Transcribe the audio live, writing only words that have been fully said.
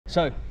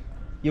So,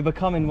 you're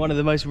becoming one of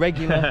the most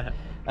regular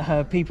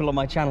people on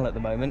my channel at the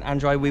moment.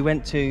 Andrei, we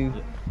went to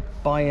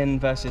Bayern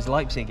versus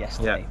Leipzig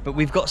yesterday, but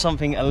we've got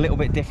something a little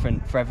bit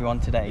different for everyone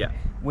today. Yeah.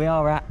 We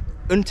are at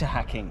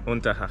Unterhaching.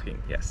 Unterhaching,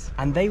 yes.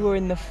 And they were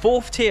in the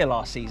 4th tier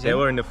last season. They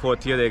were in the 4th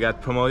tier, they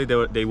got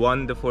promoted, they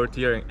won the 4th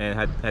tier and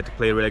had to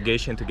play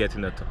relegation to get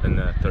in the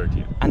 3rd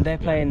tier. And they're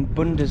playing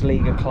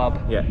Bundesliga club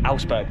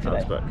Ausgburg today.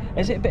 Ausgburg.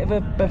 Is it a bit of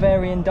a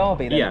Bavarian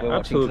derby then that we're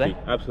watching today?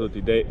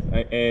 Absolutely.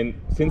 And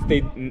since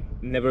they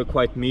never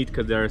quite meet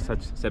because there are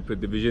such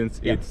separate divisions,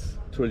 it's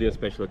truly a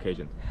special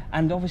occasion.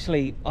 And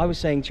obviously, I was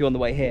saying to you on the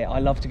way here, I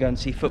love to go and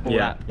see football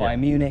at Bayern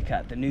Munich,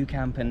 at the Nou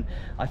Camp, and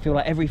I feel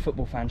like every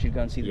football fan should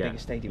go and see the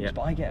biggest stadiums.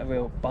 But I get a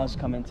real buzz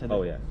coming to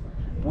the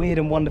weird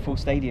and wonderful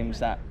stadiums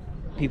that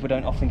people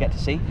don't often get to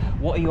see.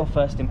 What are your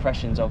first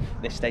impressions of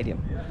this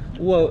stadium?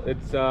 Well,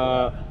 it's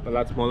a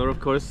lot smaller, of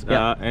course,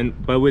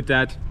 but with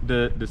that,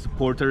 the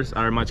supporters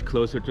are much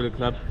closer to the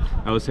club.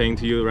 I was saying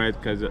to you, right,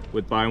 because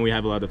with Bayern we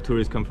have a lot of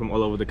tourists come from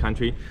all over the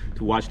country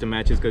to watch the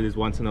matches because it's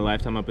once in a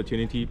lifetime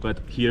opportunity. But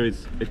here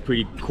it's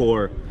pretty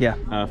core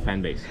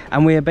fan base.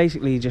 And we're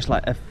basically just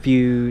like a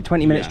few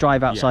 20 minutes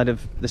drive outside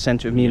of the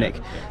centre of Munich.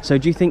 So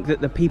do you think that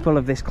the people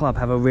of this club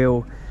have a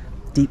real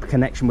deep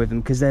connection with them,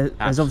 because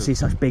there's obviously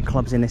such big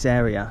clubs in this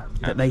area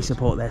that they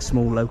support their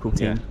small local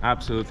team? Yeah,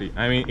 absolutely.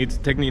 I mean, it's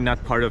technically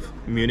not part of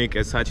Munich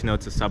as such,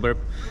 it's a suburb,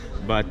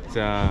 but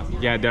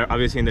yeah, they're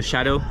obviously in the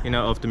shadow,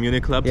 of the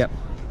Munich clubs. Yep.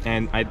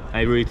 And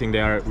I really think they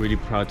are really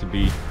proud to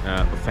be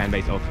a fan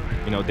base of,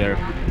 their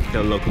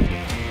local team.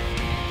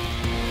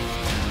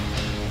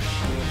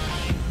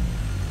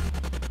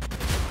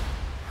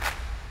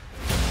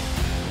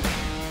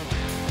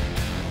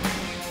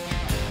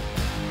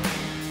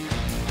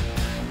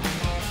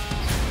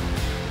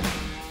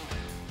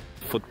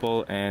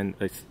 Football and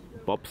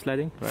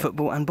bobsledding, right?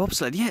 Football and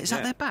bobsled, is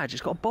that their badge?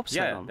 It's got a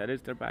bobsled on. Yeah, that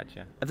is their badge,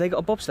 Have they got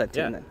a bobsled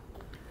team then?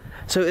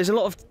 So there's a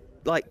lot of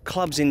like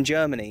clubs in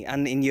Germany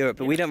and in Europe,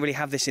 but we don't really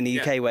have this in the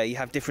UK where you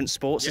have different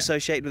sports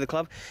associated with the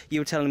club.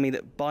 You were telling me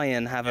that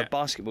Bayern have a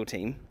basketball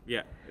team.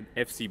 Yeah,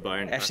 FC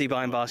Bayern. FC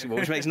Bayern basketball,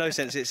 which makes no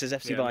sense. It says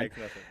FC Bayern.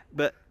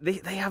 But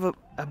they have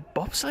a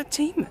bobsled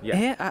team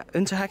here at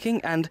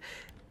Unterhaching, and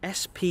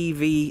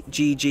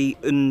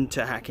SpVgg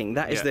Unterhaching.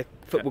 That is the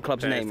football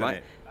club's name,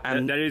 right?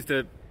 And that is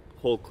the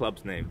whole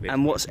club's name. Basically.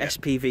 And what's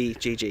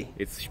SpVgg?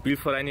 It's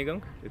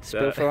Spielvereinigung. It's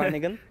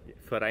Spielvereinigung?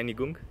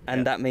 Vereinigung.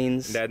 And that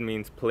means? That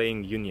means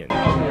playing union.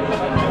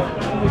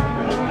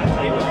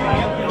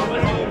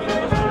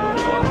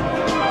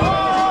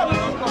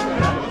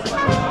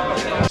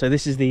 So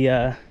this is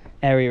the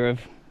area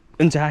of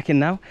Unterhaching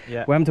now.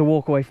 Yeah. We're having to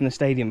walk away from the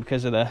stadium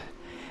because of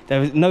there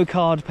was no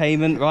card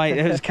payment, right?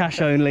 It was cash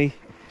only.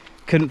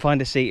 Couldn't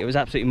find a seat. It was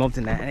absolutely mobbed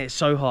in there, and it's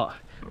so hot.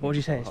 What would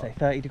you say it's like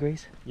 30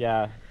 degrees?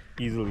 Yeah,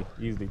 easily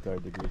 30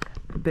 degrees.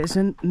 But it's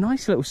a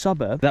nice little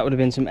suburb. That would have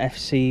been some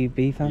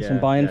FCB fans, some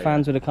Bayern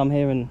fans would have come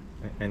here and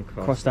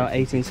crossed out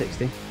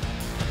 1860.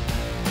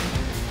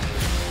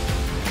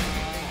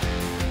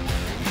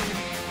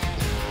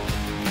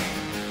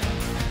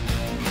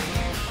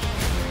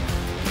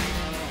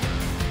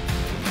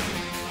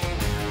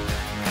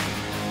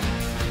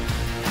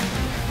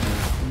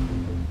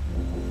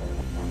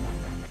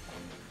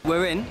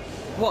 We're in.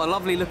 What a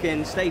lovely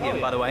looking stadium,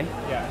 by the way.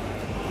 Yeah.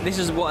 This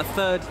is what a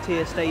 3rd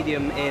tier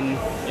stadium in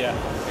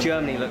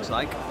Germany looks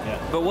like. Yeah.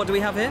 But what do we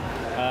have here?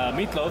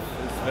 Meatloaf.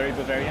 It's very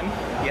Bavarian.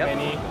 Yep.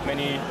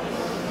 Many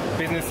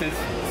businesses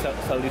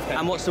sell this kind.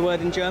 And what's the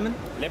word in German?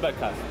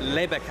 Leberkäse.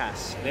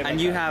 Leberkäse. And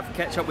you have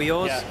ketchup with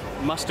yours,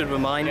 mustard with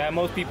mine. Yeah,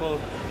 most people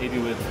they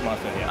do with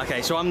mustard. Yeah.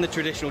 Okay, so I'm the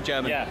traditional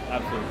German. Yeah,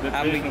 absolutely.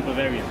 The traditional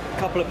Bavarian. A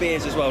couple of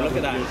beers as well. Look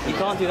at that. You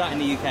can't do that in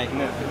the UK.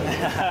 No.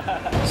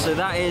 So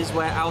that is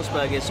where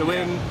Ausgburg is. So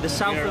we're in the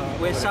south.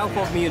 We're south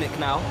of Munich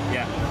now.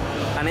 Yeah.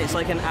 And it's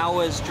like an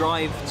hour's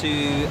drive to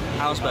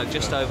Ausgburg,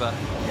 just over.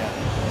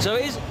 Yeah. So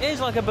it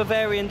is like a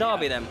Bavarian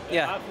derby then?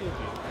 Yeah. Absolutely.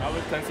 I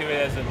would consider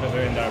it as a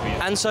Bavarian derby.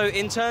 And so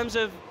in terms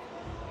of,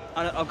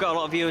 I've got a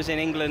lot of viewers in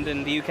England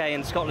and the UK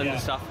and Scotland and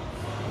stuff.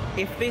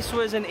 If this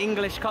was an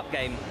English Cup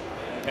game,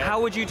 how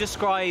would you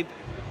describe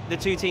the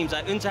two teams?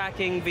 Like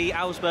Unterhaching v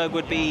Ausgburg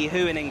would be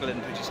who in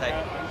England, would you say?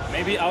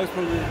 Maybe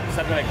Ausgburg is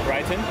something like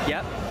Brighton.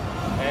 Yep.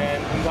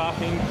 And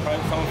Unterhaching,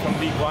 someone from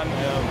League One,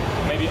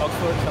 maybe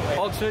Oxford, something.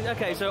 Oxford,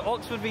 okay, so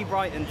Oxford v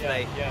Brighton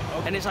today. Yeah,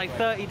 and it's like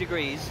 30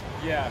 degrees.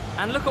 Yeah.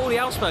 And look at all the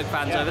Augsburg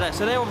fans over there.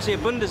 So they're obviously a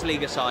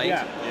Bundesliga side.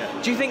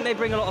 Yeah. Do you think they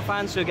bring a lot of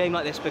fans to a game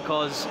like this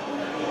because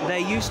they're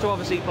used to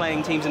obviously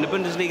playing teams in the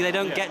Bundesliga? They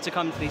don't get to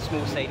come to these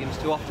small stadiums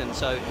too often,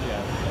 so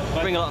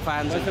bring a lot of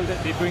fans.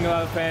 They bring a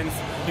lot of fans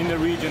in the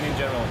region in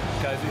general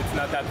because it's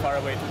not that far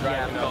away to drive.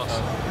 Yeah, of course.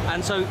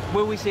 And so,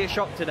 will we see a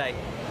shock today?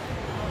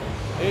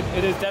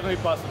 It is definitely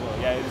possible.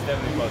 Yeah, it is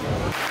definitely possible.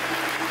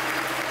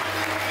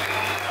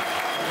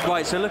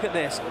 Right, so look at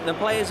this. The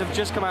players have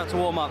just come out to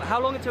warm up. How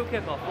long until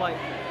kickoff? Like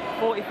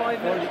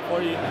 45 minutes?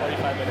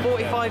 45 minutes.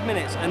 45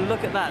 minutes, and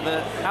look at that.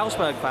 The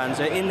Augsburg fans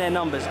are in their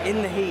numbers,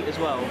 in the heat as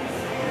well,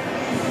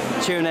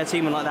 cheering their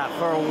team on like that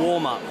for a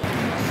warm up.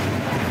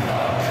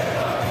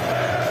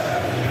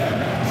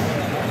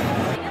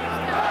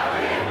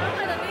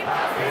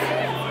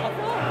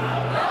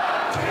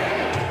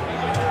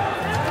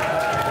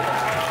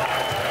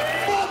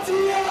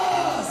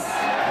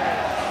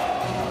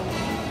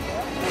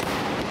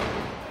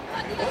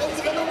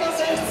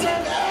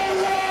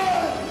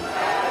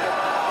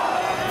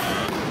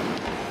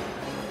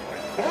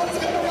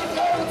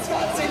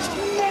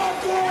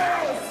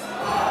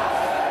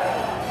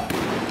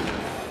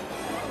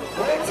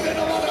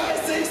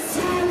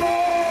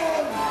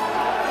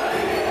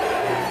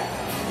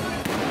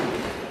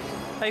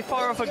 They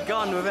fire off a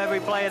gun with every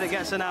player that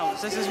gets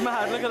announced. This is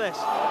mad, look at this.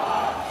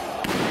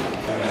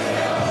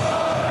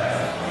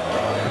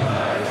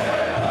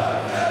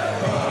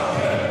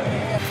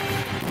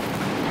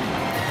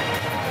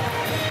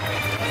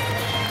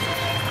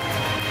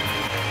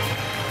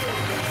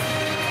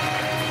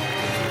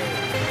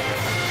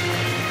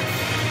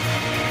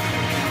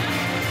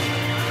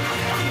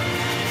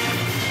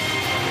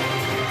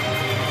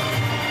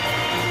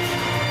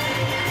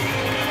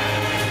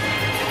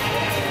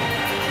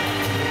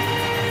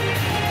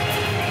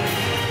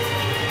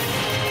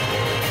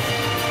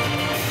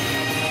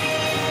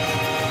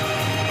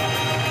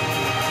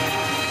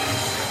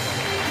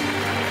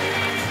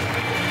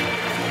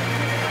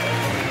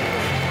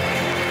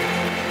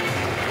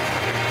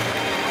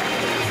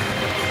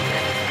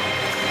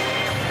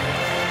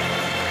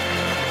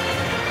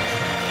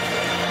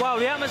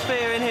 The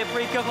atmosphere in here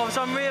pre-kickoff is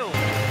unreal.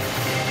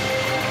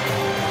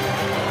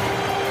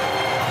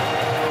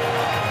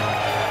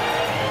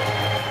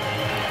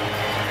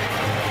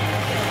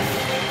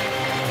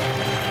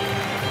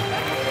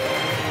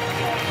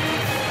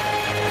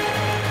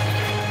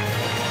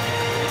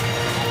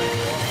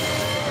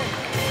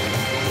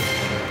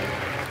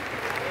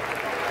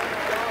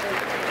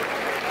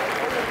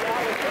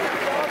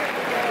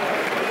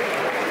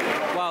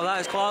 Wow, that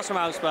is class from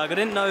Ausgburg. I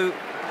didn't know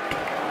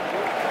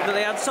that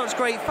they had such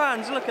great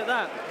fans. Look at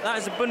that. That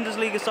is the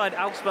Bundesliga side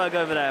Augsburg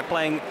over there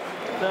playing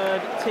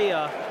third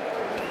tier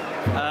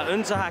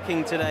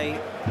Unterhaching today.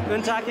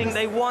 Unterhaching,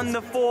 they won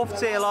the 4th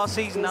tier last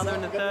season. Now they're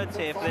in the 3rd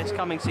tier for this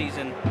coming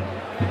season.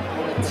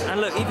 And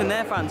look, even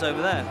their fans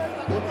over there.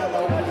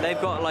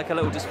 They've got like a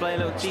little display, a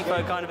little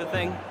tifo kind of a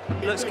thing.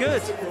 Looks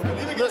good.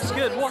 Looks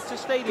good. What a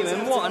stadium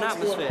and what an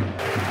atmosphere.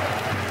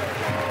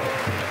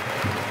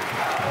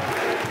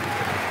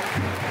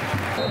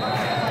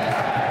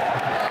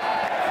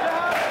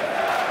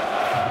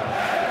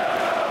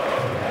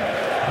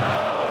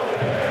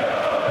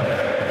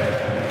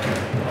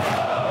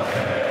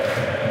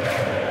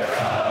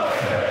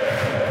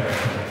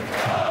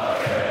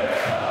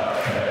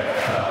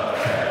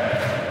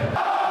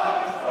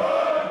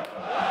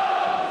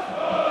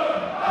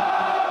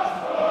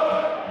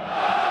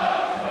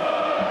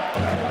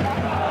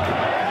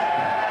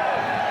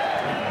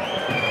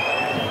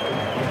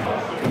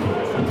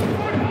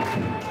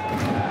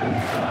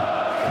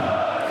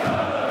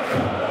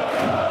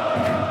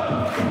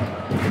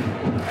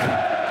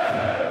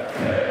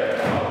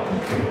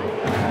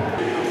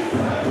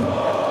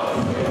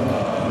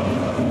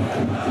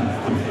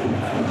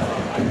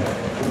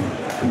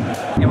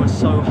 It was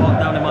so hot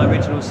down in my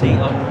original seat.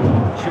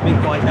 I should be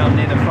quite down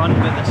near the front,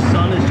 but the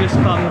sun has just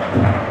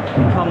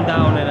come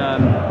down, and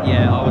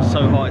yeah, I was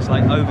so hot. It's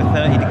like over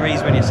 30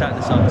 degrees when you're sat in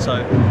the sun. So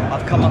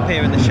I've come up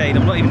here in the shade.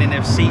 I'm not even in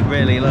their seat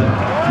really. Look.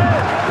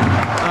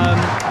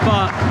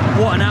 But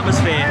what an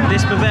atmosphere!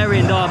 This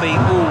Bavarian derby.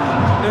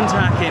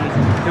 Unterhaching,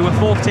 who were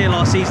 4th tier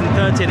last season,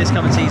 3rd tier this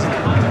coming season,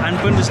 and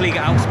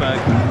Bundesliga Augsburg.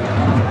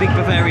 Big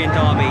Bavarian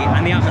derby,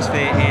 and the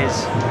atmosphere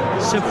is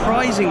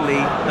surprisingly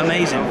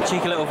amazing.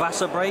 Cheeky little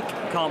Wasser break,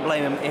 can't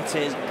blame him, it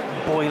is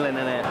boiling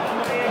in here.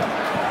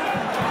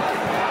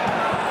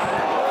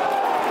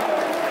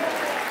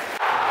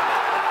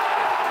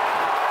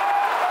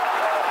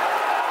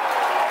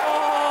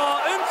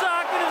 Oh,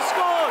 Unterhaching has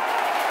scored!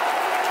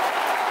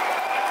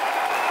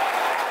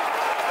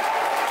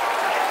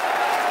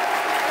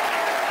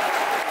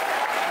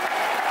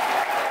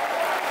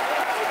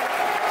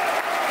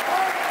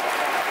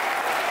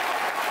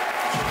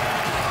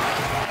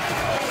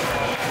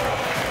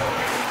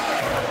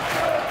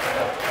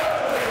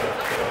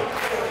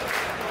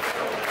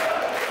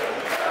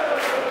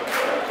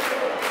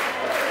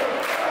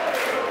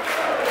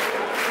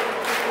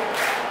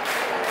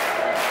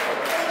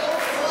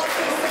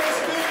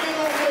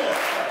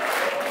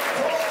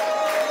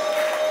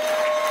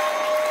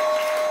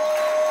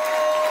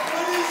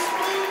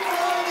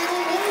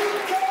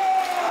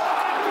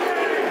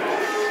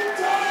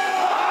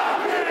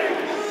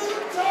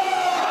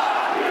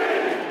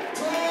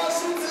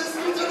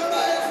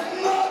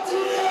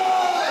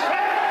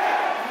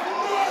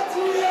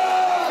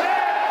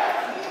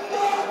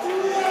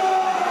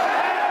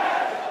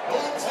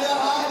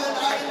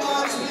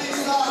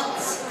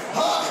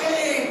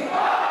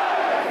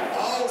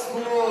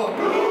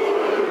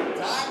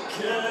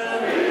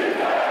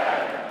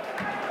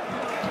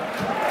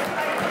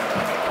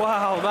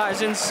 Wow, that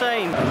is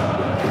insane.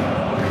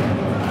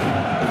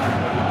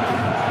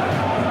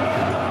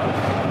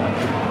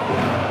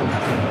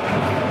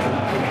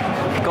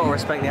 Got to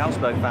respect the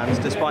Augsburg fans,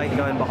 despite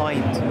going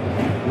behind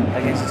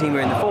against a team who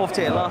were in the 4th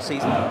tier last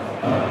season.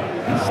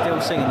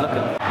 Still singing, look at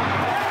them.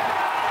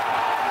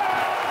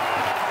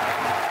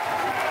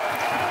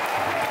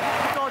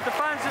 God, the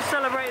fans just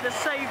celebrated a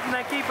save from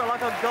their keeper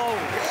like a goal.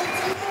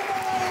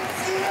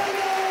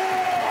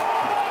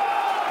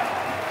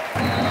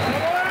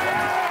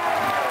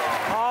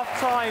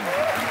 Time.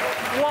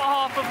 What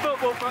half of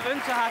football for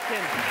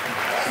Unterhaching?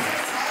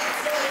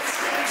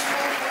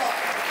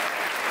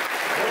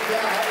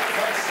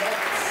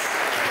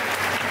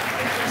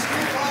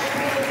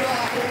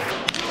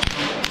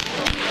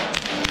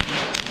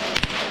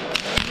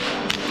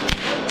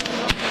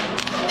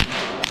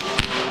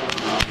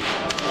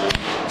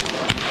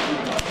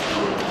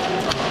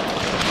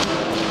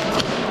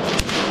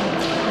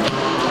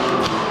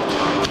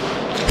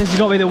 This has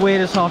got to be the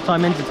weirdest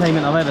halftime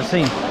entertainment I've ever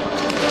seen.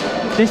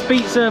 This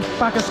beats a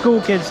pack of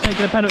school kids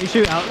taking a penalty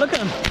shootout. Look at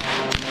them.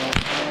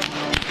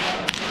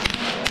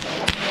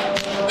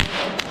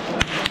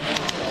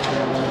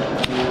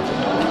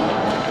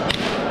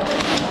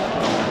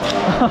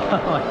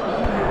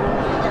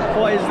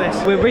 What is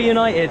this? We're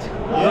reunited.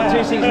 We've got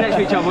two seats next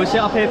to each other. We'll sit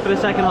up here for the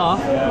second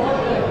half.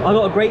 I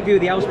got a great view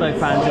of the Ausgburg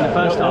fans in the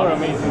first half.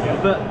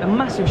 But a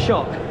massive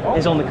shock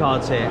is on the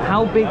cards here.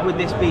 How big would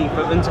this be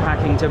for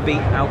Unterhaching to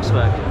beat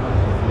Augsburg?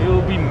 It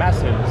will be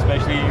massive,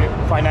 especially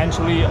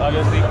financially,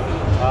 obviously.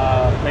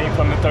 Playing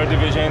from the third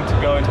division to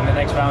go into the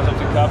next rounds of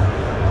the cup.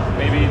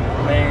 Maybe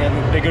playing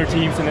in bigger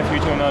teams in the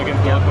future, you know,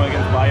 against Dortmund,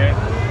 against Bayern.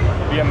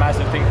 It'll be a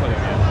massive thing for them,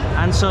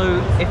 yeah. And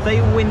so, if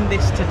they win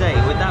this today,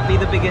 would that be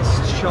the biggest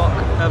shock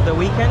of the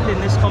weekend in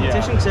this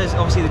competition? Because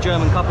obviously the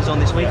German Cup is on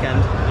this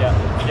weekend. Yeah.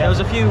 There was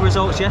a few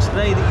results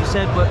yesterday that you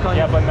said were kind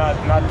of... Yeah, but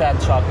not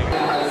that shocking.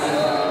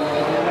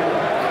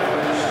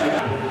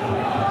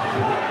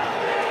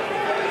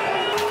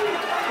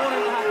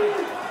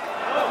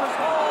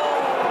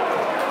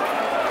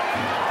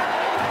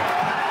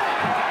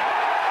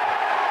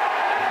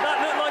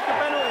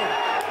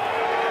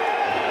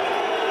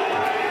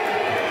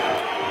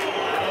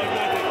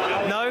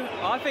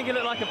 I think it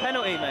looked like a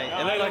penalty, mate.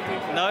 It looked like...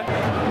 No?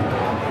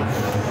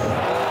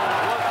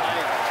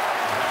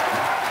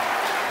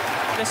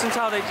 Listen to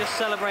how they just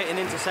celebrate an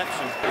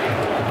interception.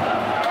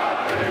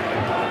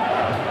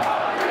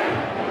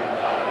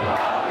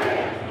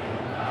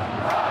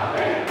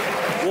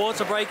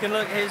 Water break, and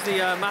look, here's the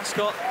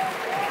mascot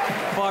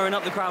firing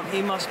up the crowd.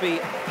 He must be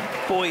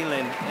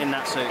boiling in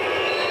that suit.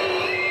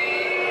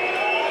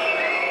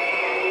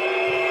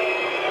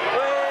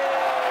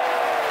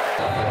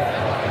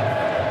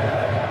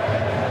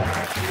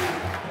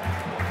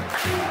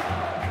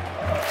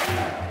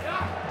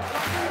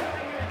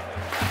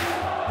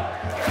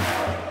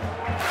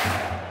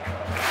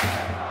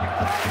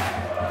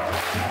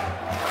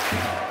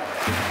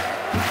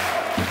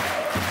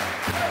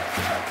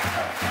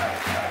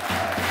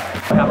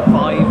 We have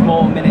 5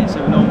 more minutes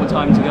of normal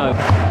time to go.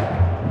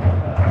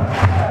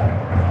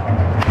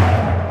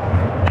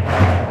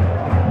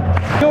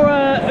 You're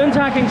a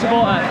Unterhaching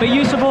supporter, but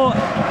you support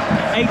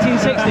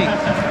 1860.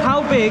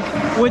 How big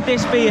would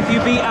this be if you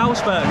beat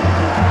Augsburg?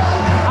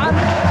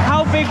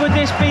 How big would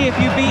this be if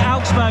you beat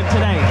Augsburg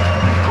today?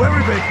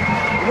 Very big.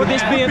 Would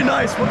this be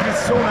nice? Would be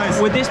so nice?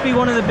 Would this be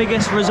one of the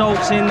biggest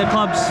results in the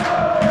club's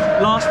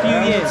last few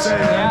years?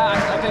 Yeah,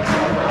 I think so.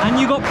 And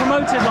you got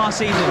promoted last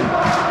season?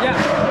 Yeah,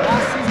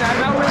 last season. And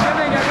now we're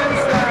winning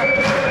against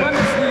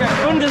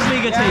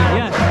Bundesliga team,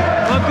 yeah.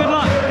 Well, good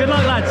luck. Good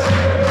luck, lads.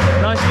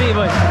 Nice to meet you,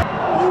 boys.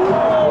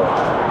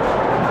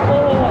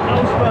 Oh,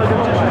 Augsburg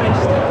have just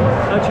missed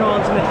a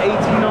chance in the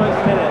 89th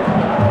minute.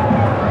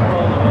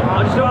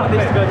 I just don't want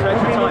this to go to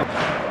extra time.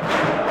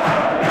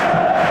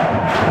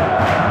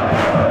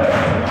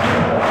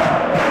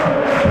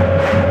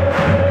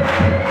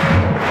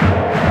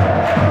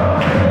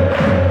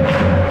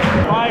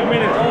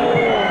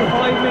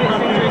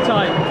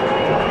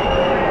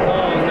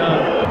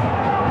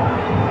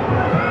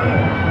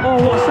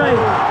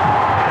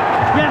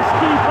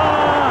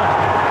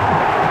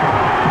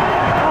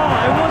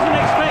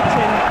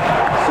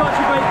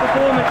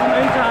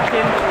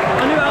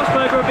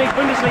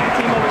 Bundesliga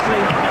team,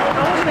 obviously.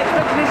 I wasn't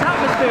expecting this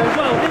atmosphere as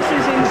well. This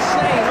is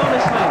insane,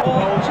 honestly.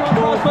 Oh,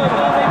 Ausgburg,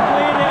 they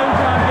clearly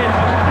Unterhaching.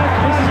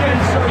 This is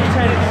getting so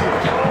intense.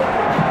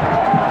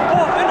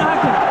 Oh,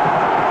 Unterhaching.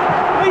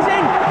 He's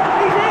in.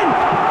 He's in.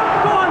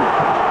 Go on.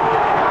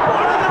 Go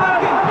on,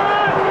 Unterhaching.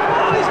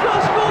 Oh, he's got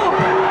a score.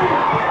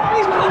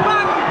 He's got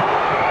back.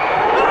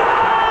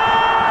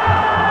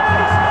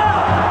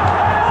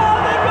 Oh,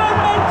 they're going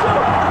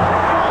mental.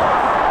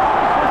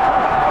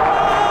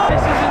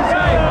 This is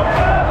insane.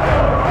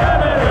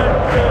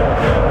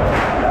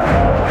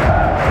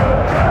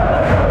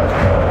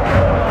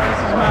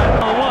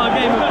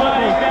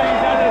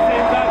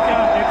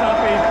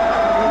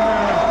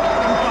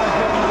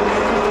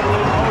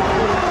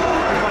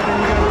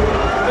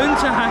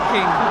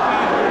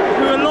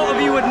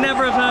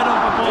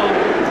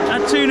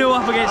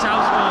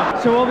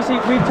 So obviously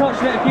we've touched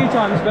on it a few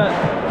times, but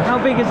how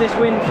big is this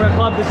win for a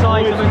club the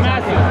size of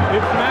Unterhaching?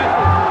 It's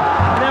massive.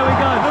 There we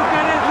go. Look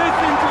at it,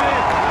 listen to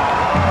it.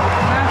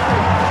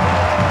 Massive.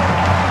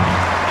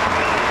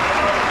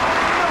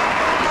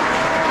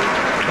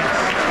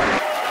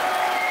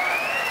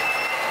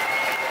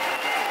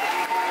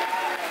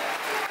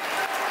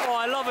 Oh,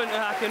 I love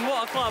Unterhaching.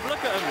 What a club.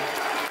 Look at them.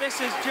 This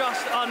is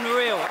just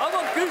unreal. I've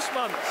got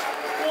goosebumps.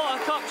 What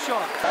a cup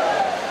shot.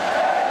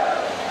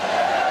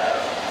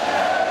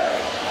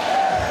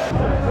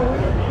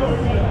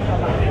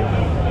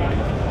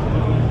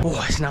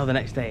 Oh, it's now the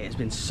next day. It's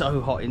been so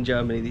hot in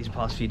Germany these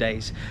past few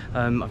days.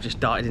 I've just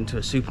darted into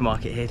a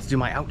supermarket here to do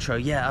my outro.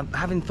 Yeah, I'm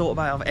having thought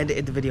about it. I've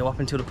edited the video up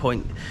until the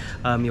point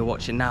you're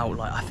watching now.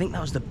 Like, I think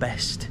that was the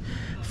best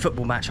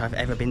football match I've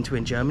ever been to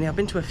in Germany. I've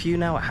been to a few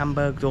now at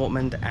Hamburg,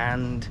 Dortmund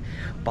and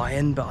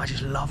Bayern, but I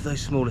just love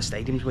those smaller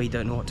stadiums where you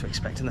don't know what to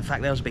expect. And the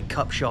fact there was a big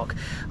cup shock,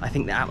 I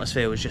think the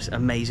atmosphere was just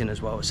amazing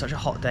as well. It was such a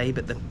hot day,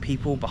 but the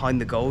people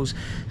behind the goals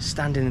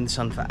standing in the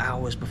sun for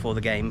hours before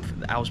the game,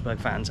 the Ausgburg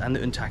fans and the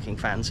Unterhaching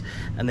fans,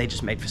 and they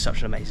just made for such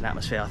an amazing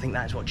atmosphere. I think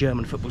that is what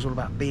German football's all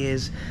about: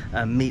 beers,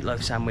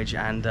 meatloaf sandwich,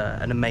 and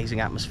an amazing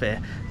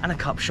atmosphere. And a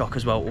cup shock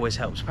as well always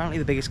helps. Apparently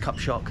the biggest cup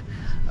shock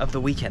of the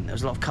weekend. There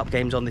was a lot of cup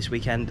games on this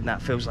weekend, and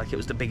that feels like it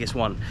was the biggest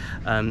one.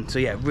 So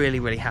yeah,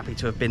 really happy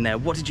to have been there.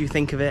 What did you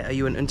think of it? Are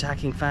you an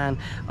Unterhaching fan?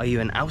 Are you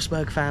an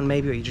Ausgburg fan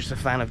maybe? Or are you just a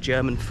fan of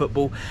German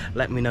football?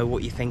 Let me know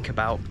what you think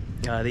about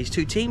these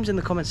two teams in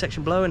the comment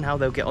section below and how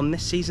they'll get on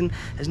this season.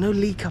 There's no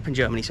League Cup in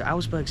Germany, so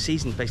Ausgburg's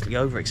season's basically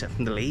over except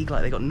from the league.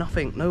 Like, they got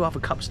nothing, no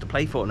other cups to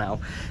play for now.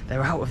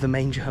 They're out of the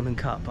main German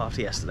Cup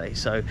after yesterday.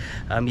 So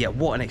yeah,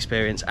 what an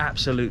experience.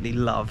 Absolutely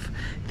love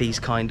these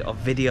kind of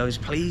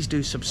videos. Please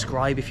do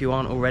subscribe if you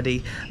aren't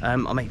already. I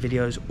make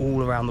videos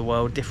all around the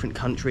world, different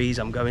countries.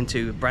 I'm going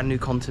to a brand new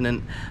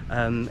continent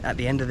at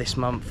the end of this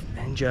month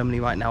in Germany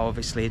right now.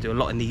 Obviously I do a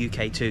lot in the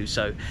UK too,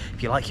 so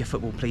if you like your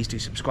football, please do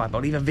subscribe.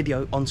 I'll leave a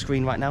video on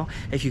screen right now.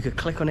 If you could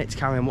click on it to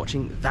carry on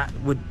watching, that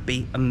would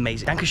be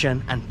amazing.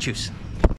 Dankeschön and tschüss.